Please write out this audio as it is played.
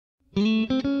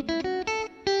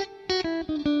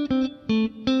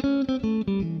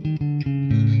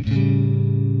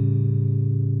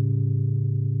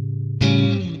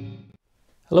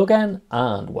Hello again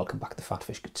and welcome back to the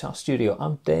PhatPhish Guitar Studio.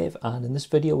 I'm Dave and in this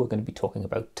video we're going to be talking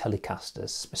about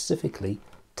Telecasters, specifically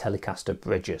Telecaster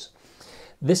bridges.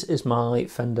 This is my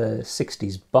Fender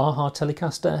 60s Baja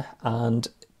Telecaster, and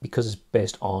because it's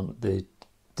based on the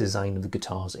design of the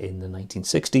guitars in the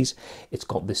 1960s, it's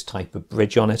got this type of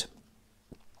bridge on it.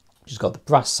 It's got the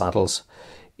brass saddles,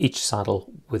 each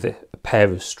saddle with a pair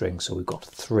of strings, so we've got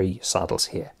 3 saddles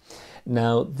here.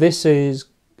 Now this is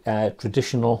a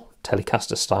traditional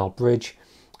Telecaster style bridge,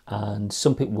 and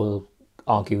some people will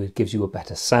argue it gives you a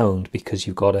better sound because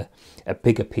you've got a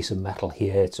bigger piece of metal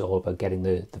here. It's all about getting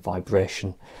the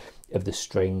vibration of the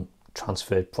string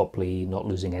transferred properly, not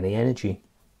losing any energy.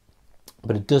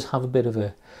 But it does have a bit of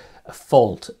a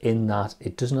fault in that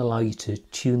it doesn't allow you to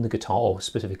tune the guitar, or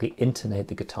specifically intonate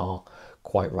the guitar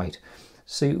quite right.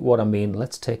 See what I mean?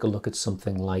 Let's take a look at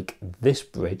something like this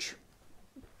bridge.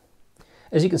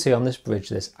 As you can see on this bridge,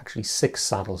 there's actually 6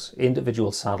 saddles,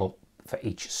 individual saddle for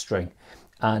each string.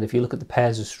 And if you look at the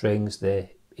pairs of strings, the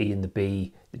E and the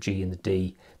B, the G and the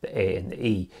D, the A and the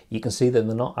E, you can see that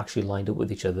they're not actually lined up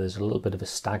with each other. There's a little bit of a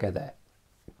stagger there.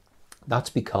 That's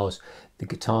because the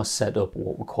guitar set up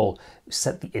what we call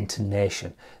set the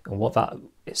intonation. And what that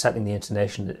setting the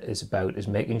intonation is about is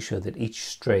making sure that each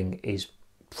string is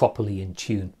properly in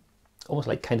tune, almost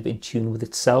like kind of in tune with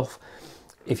itself.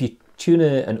 If you tune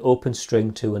an open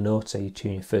string to a note, say you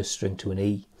tune your first string to an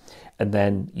E, and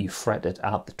then you fret it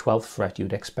at the 12th fret, you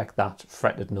would expect that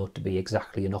fretted note to be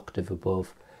exactly an octave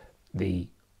above the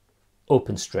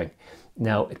open string.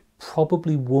 Now it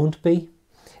probably won't be.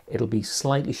 It'll be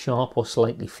slightly sharp or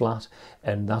slightly flat,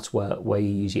 and that's where you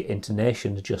use your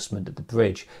intonation adjustment at the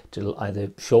bridge to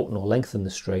either shorten or lengthen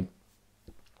the string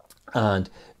and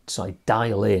so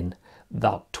dial in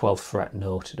that 12th fret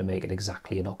note to make it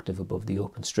exactly an octave above the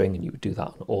open string. And you would do that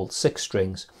on all 6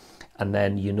 strings, and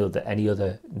then you know that any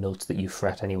other notes that you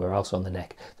fret anywhere else on the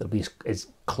neck, that'll be as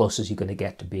close as you're going to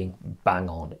get to being bang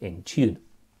on in tune.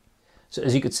 So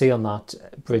as you can see on that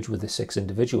bridge with the 6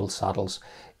 individual saddles,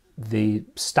 the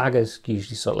staggers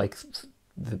usually sort of like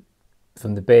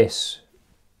from the bass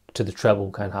to the treble,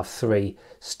 we kind of have 3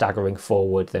 staggering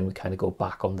forward, then we kind of go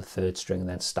back on the 3rd string and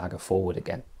then stagger forward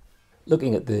again.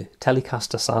 Looking at the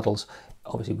Telecaster saddles,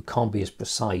 obviously we can't be as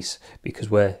precise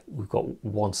because we've got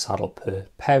 1 saddle per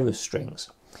pair of strings.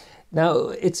 Now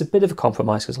it's a bit of a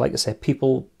compromise because, like I said,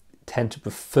 people tend to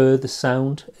prefer the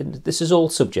sound, and this is all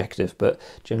subjective, but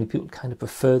generally people kind of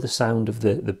prefer the sound of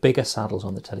the bigger saddles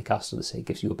on the Telecaster. They say it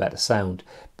gives you a better sound,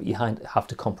 but you have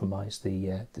to compromise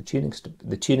the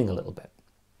tuning a little bit.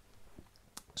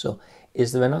 So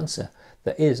is there an answer?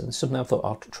 There is, and something I thought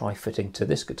I'd try fitting to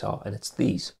this guitar, and it's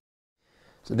these.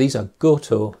 So these are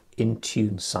Goto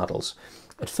In-Tune saddles.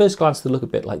 At first glance they look a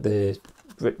bit like the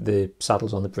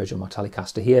saddles on the bridge on my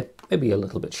Telecaster here, maybe a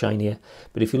little bit shinier,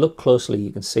 but if you look closely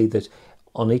you can see that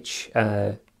on each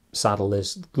saddle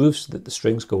there's grooves that the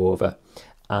strings go over,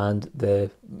 and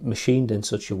they're machined in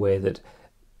such a way that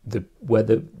where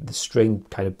the string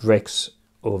kind of breaks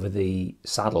over the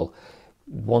saddle,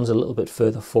 one's a little bit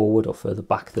further forward or further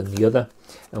back than the other,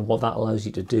 and what that allows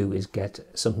you to do is get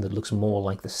something that looks more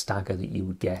like the stagger that you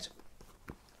would get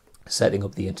setting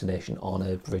up the intonation on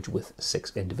a bridge with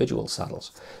 6 individual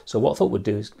saddles. So what I thought we'd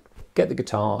do is get the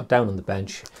guitar down on the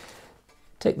bench,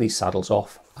 take these saddles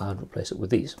off and replace it with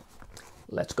these.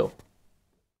 Let's go.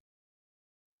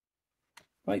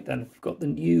 Right then, we've got the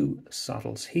new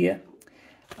saddles here.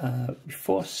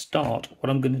 Before I start, what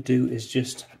I'm going to do is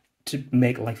just to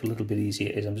make life a little bit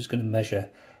easier is I'm just going to measure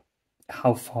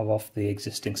how far off the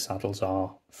existing saddles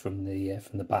are from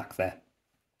the back there.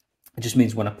 It just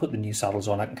means when I put the new saddles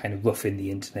on, I can kind of rough in the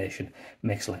intonation. It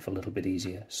makes life a little bit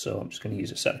easier. So I'm just going to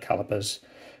use a set of calipers.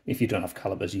 If you don't have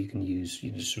calipers, you can use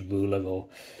just a ruler or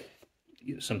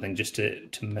something just to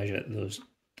measure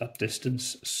that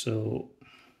distance. So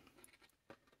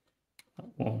that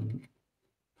one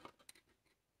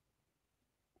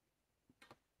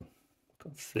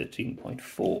got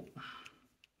 13.4.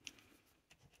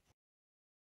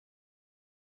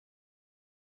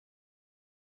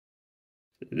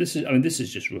 This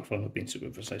is just rough. I'm not being super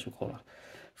precise. We'll call that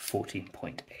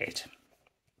 14.8.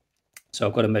 So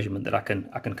I've got a measurement that I can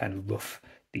kind of rough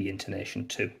the intonation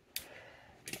to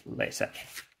later.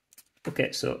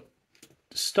 Okay, so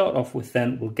to start off with,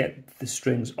 then we'll get the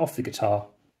strings off the guitar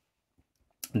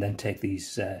and then take these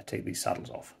saddles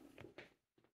off.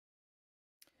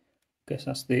 Okay, so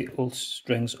that's the old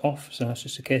strings off. So now it's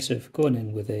just a case of going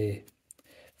in with a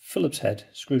Phillips head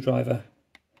screwdriver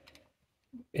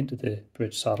into the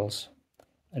bridge saddles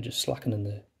and just slackening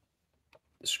the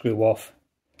screw off.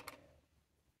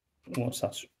 Once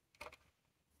that's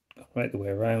right the way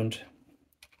around,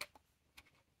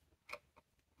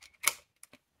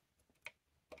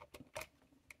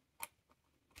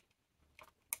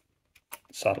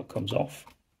 saddle comes off.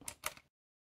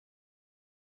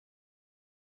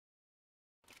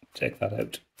 Take that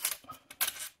out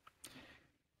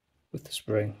with the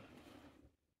spring.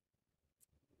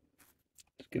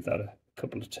 Just give that a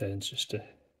couple of turns just to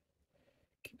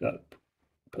keep that,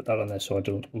 put that on there so I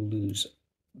don't lose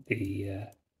the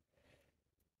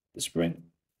spring.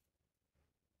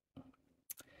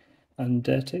 And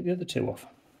take the other two off.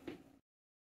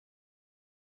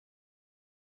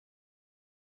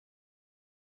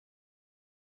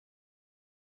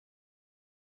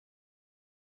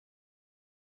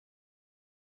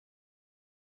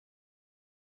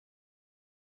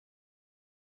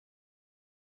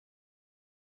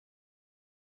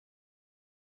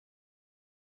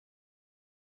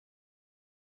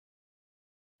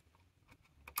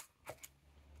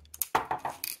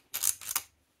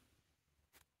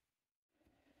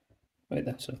 Right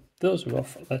then, so those are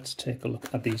off. Let's take a look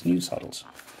at these new saddles.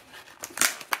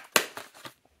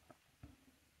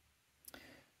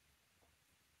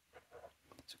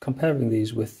 So comparing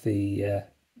these with the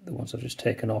ones I've just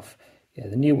taken off, yeah,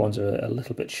 the new ones are a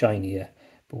little bit shinier,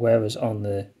 but whereas on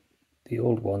the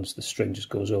old ones the string just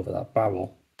goes over that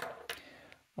barrel,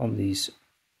 on these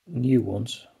new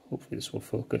ones, hopefully this will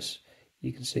focus,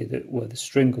 you can see that where the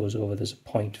string goes over there's a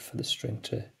point for the string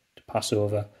to pass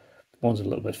over. One's a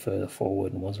little bit further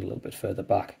forward and one's a little bit further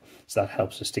back, so that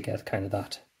helps us to get kind of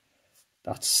that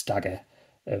stagger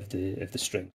of the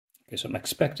string. Okay, so I'm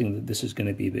expecting that this is going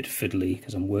to be a bit fiddly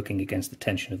because I'm working against the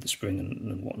tension of the spring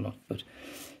and whatnot, but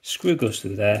screw goes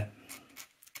through there,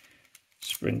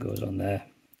 spring goes on there.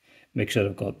 Make sure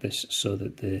I've got this so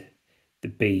that the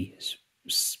B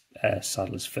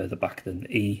saddle is further back than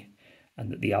the E,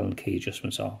 and that the Allen key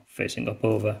adjustments are facing up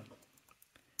over.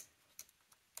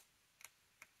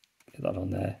 Get that on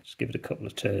there, just give it a couple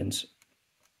of turns.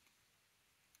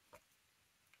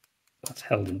 That's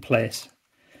held in place.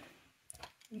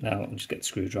 Now I'll just get the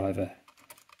screwdriver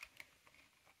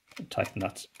and tighten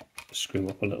that screw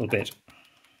up a little bit.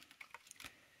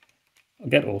 I'll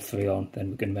get all three on,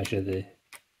 then we can measure the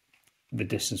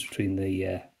distance between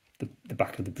the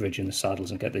back of the bridge and the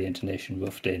saddles and get the intonation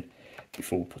roughed in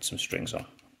before we put some strings on.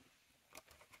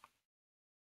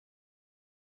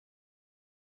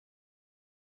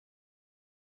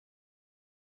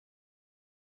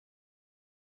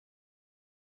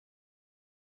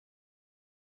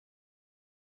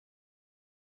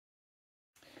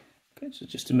 Okay, so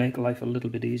just to make life a little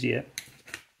bit easier,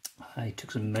 I took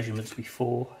some measurements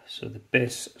before. So the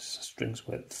bass strings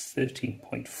were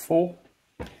 13.4. So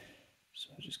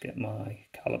I'll just get my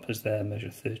calipers there, measure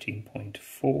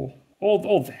 13.4,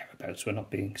 or thereabouts. We're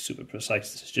not being super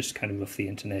precise. This is just kind of rough the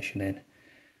intonation in.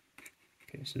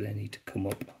 Okay, so they need to come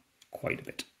up quite a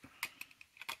bit.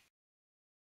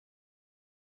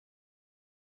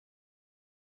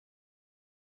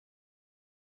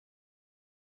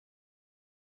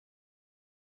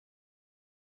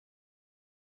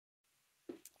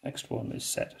 Next one is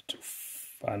set to,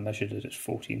 I measured it at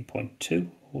 14.2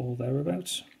 or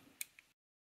thereabouts.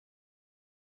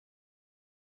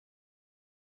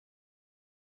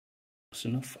 Close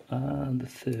enough. And the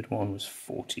third one was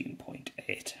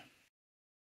 14.8.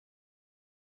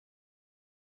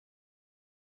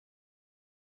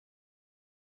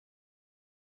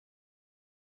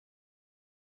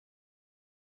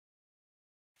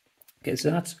 Okay, so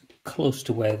that's close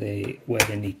to where they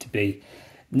need to be.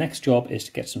 Next job is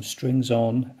to get some strings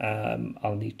on.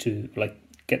 I'll need to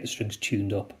get the strings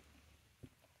tuned up.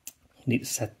 I need to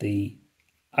set the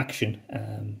action,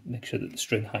 make sure that the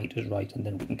string height is right, and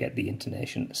then we can get the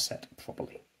intonation set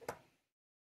properly.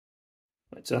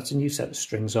 Right, so that's a new set of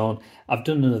strings on. I've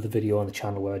done another video on the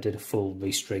channel where I did a full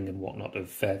restring and whatnot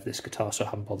of this guitar, so I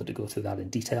haven't bothered to go through that in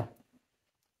detail.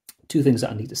 Two things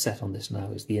that I need to set on this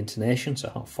now is the intonation, so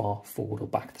how far forward or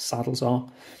back the saddles are.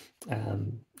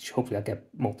 Hopefully I get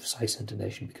more precise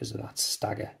intonation because of that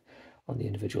stagger on the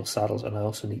individual saddles, and I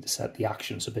also need to set the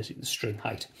action, so basically the string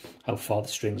height, how far the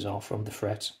strings are from the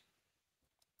frets.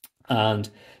 And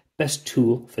best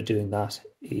tool for doing that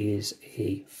is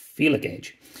a feeler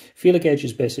gauge. Feeler gauge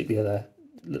is basically other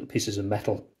little pieces of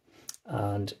metal,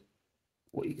 and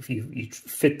if you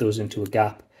fit those into a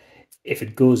gap, if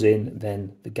it goes in,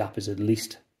 then the gap is at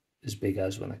least as big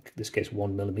as, in this case,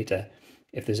 1 millimeter.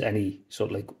 If there's any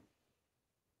sort of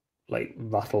like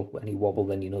rattle, any wobble,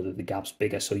 then you know that the gap's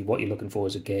bigger. So what you're looking for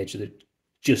is a gauge that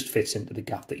just fits into the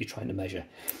gap that you're trying to measure.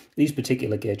 These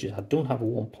particular gauges, I don't have a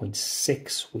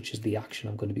 1.6, which is the action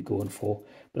I'm going to be going for,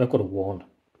 but I've got a 1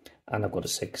 and I've got a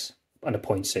 6 and a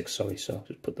 0.6, sorry. So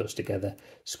just put those together,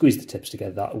 squeeze the tips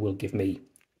together. That will give me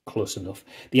close enough.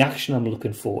 The action I'm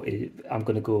looking for is, I'm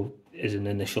going to go as an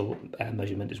initial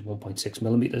measurement is 1.6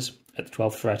 millimeters at the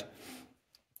 12th fret.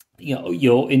 You know,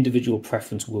 your individual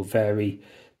preference will vary,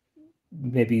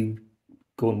 maybe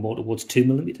going more towards 2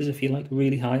 millimeters if you like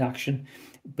really high action,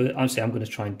 but I'm going to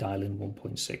try and dial in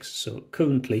 1.6. So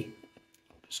currently,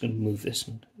 I'm just going to move this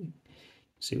and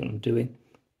see what I'm doing.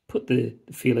 Put the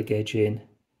feeler gauge in,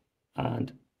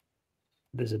 and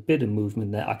there's a bit of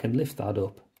movement there. I can lift that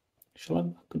up.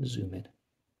 I'm going to zoom in.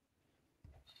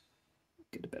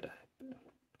 Get a better.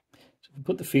 So if I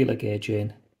put the feeler gauge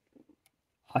in,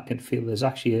 I can feel there's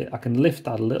actually I can lift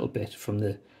that a little bit from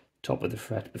the top of the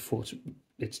fret before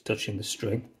it's touching the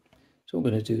string. So what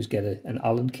I'm going to do is get an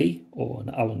Allen key or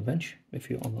an Allen wrench if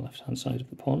you're on the left hand side of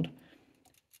the pond.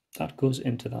 That goes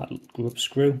into that grub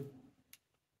screw,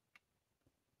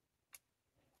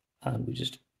 and we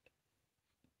just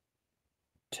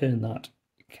turn that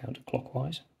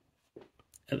counterclockwise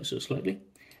ever so slightly,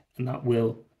 and that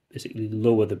will basically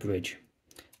lower the bridge.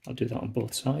 I'll do that on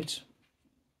both sides.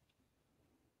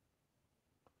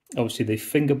 Obviously, the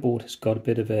fingerboard has got a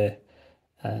bit of a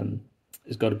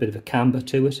camber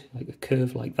to it, like a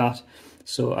curve like that.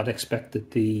 So I'd expect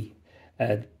that the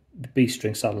B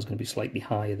string saddle is going to be slightly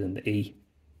higher than the E.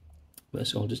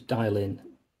 So I'll just dial in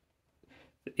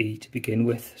the E to begin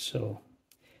with. So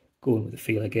going with the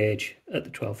feeler gauge at the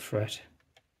 12th fret.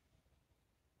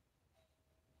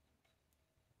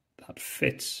 That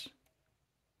fits.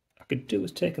 I could do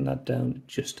with taking that down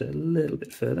just a little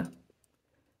bit further.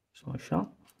 So I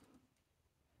shall.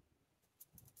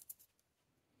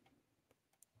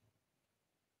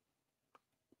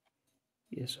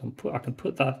 Yes, I can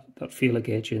put that feeler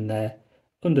gauge in there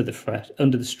under the fret,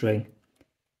 under the string.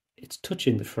 It's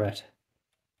touching the fret,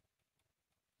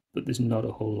 but there's not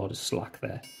a whole lot of slack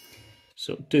there.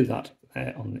 So do that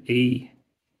on the E,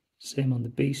 same on the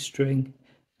B string.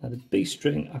 Now the B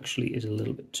string actually is a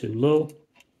little bit too low.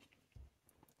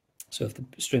 So if the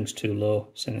string's too low,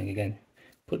 same thing again,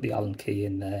 put the Allen key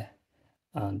in there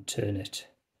and turn it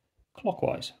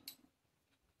clockwise.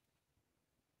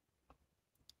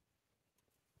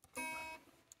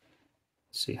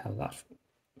 See how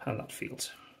that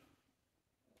feels.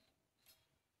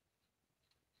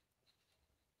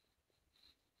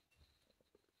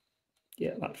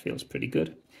 Yeah, that feels pretty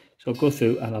good. So I'll go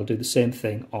through and I'll do the same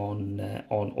thing on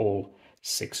all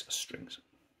 6 strings.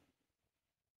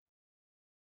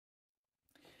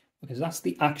 Okay, so that's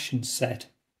the action set.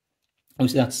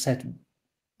 Obviously that's set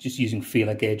just using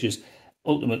feeler gauges.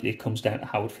 Ultimately it comes down to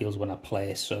how it feels when I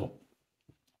play, so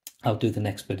I'll do the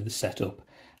next bit of the setup,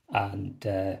 and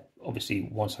obviously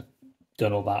once I've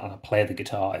done all that and I play the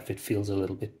guitar, if it feels a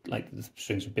little bit like the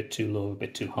strings are a bit too low, a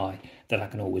bit too high, then I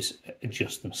can always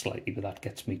adjust them slightly, but that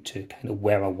gets me to kind of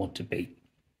where I want to be.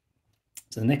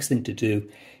 So the next thing to do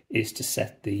is to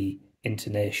set the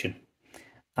intonation,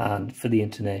 and for the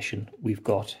intonation we've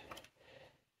got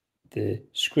the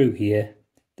screw here,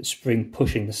 the spring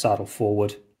pushing the saddle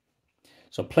forward.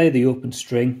 So play the open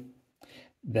string,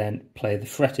 then play the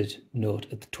fretted note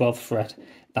at the 12th fret.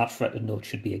 That fretted note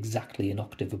should be exactly an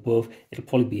octave above. It'll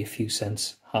probably be a few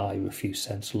cents high or a few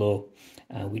cents low.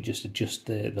 We just adjust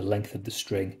the length of the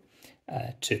string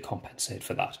to compensate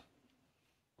for that.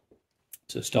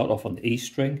 So start off on the E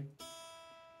string.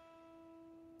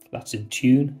 That's in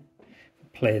tune.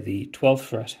 Play the 12th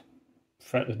fret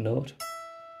fretted note.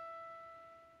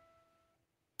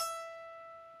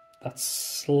 That's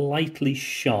slightly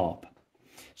sharp.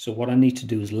 So what I need to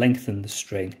do is lengthen the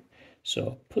string.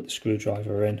 So put the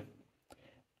screwdriver in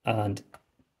and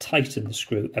tighten the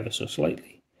screw ever so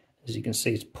slightly. As you can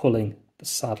see, it's pulling the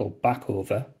saddle back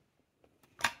over.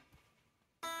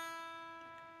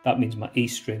 That means my E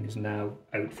string is now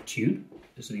out of tune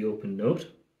as the open note.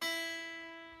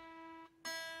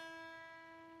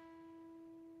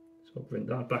 So I'll bring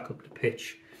that back up to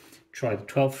pitch. Try the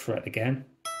 12th fret again.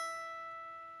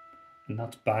 And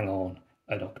that's bang on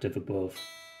an octave above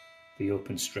the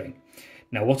open string.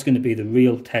 Now what's going to be the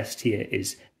real test here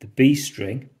is the B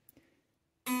string.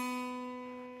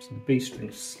 So the B string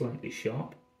is slightly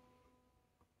sharp.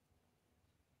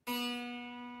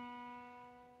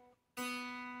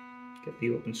 Get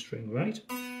the open string right.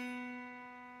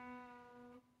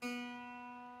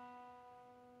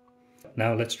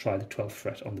 Now let's try the 12th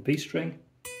fret on the B string.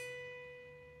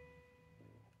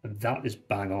 And that is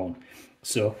bang on.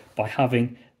 So by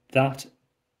having that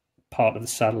part of the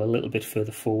saddle a little bit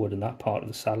further forward and that part of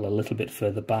the saddle a little bit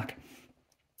further back,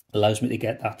 allows me to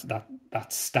get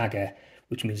that stagger,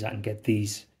 which means I can get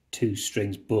these two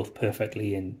strings both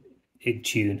perfectly in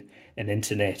tune and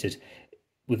intonated.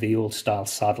 With the old style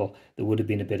saddle, there would have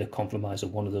been a bit of compromise, or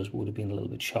one of those would have been a little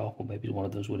bit sharp, or maybe one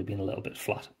of those would have been a little bit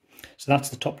flat. So that's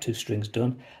the top 2 strings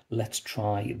done. Let's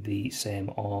try the same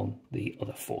on the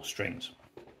other 4 strings.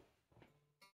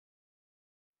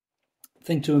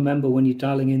 Thing to remember when you're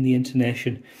dialing in the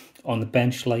intonation on the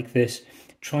bench like this,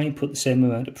 try and put the same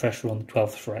amount of pressure on the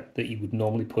 12th fret that you would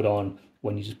normally put on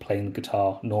when you're just playing the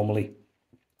guitar normally.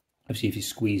 Obviously, if you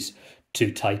squeeze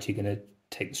too tight, you're going to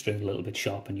take the string a little bit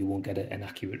sharp and you won't get an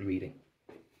accurate reading.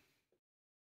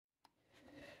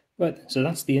 Right, so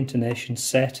that's the intonation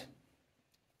set.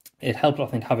 It helped, I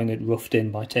think, having it roughed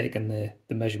in by taking the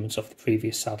measurements off the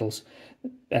previous saddles,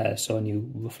 so I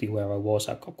knew roughly where I was.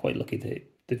 I got quite lucky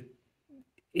that the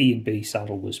E and B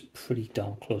saddle was pretty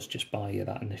darn close just by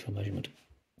that initial measurement.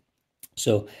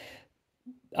 So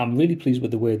I'm really pleased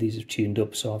with the way these have tuned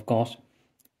up. So I've got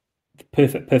the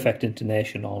perfect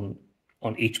intonation on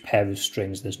each pair of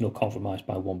strings. There's no compromise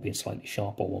by one being slightly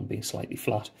sharp or one being slightly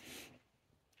flat.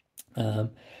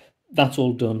 That's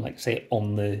all done, like I say,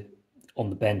 on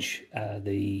the bench.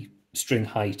 The string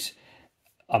height,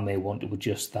 I may want to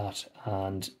adjust that,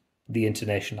 and the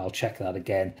intonation, I'll check that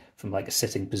again from like a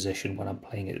sitting position when I'm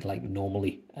playing it like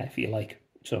normally, if you like.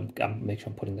 So I'm make sure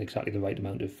I'm putting exactly the right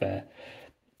amount of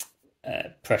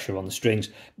pressure on the strings,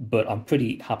 but I'm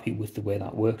pretty happy with the way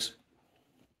that works.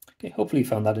 Okay, hopefully you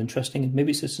found that interesting, and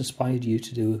maybe it's just inspired you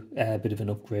to do a bit of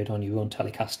an upgrade on your own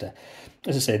Telecaster.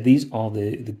 As I said, these are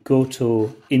the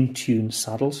Goto In-Tune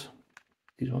saddles.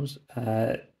 These ones,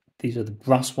 these are the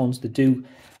brass ones. They do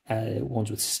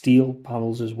ones with steel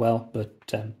panels as well,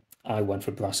 but I went for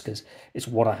brass because it's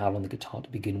what I had on the guitar to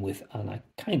begin with, and I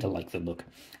kind of like the look.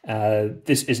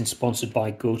 This isn't sponsored by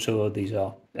Goto. These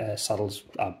are saddles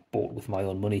I bought with my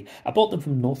own money. I bought them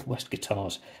from Northwest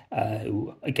Guitars,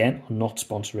 who, again, are not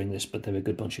sponsoring this, but they're a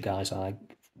good bunch of guys. I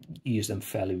use them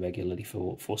fairly regularly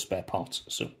for spare parts.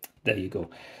 So there you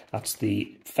go. That's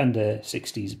the Fender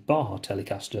 60s Baja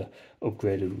Telecaster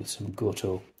upgraded with some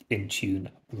Goto In-Tune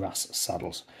brass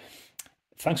saddles.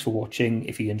 Thanks for watching.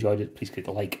 If you enjoyed it, please click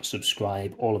like,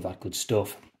 subscribe, all of that good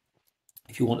stuff.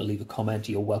 If you want to leave a comment,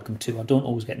 you're welcome to. I don't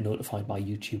always get notified by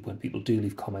YouTube when people do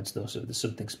leave comments though, so if there's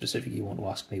something specific you want to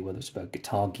ask me, whether it's about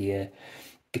guitar gear,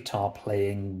 guitar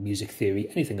playing, music theory,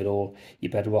 anything at all,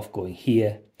 you're better off going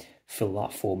here, fill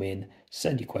that form in,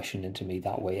 send your question in to me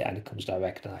that way, and it comes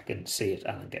direct and I can see it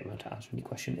and get around to answering your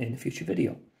question in a future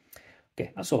video.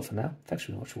 Okay, that's all for now. Thanks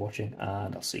very much for watching,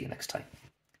 and I'll see you next time.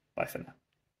 Bye for now.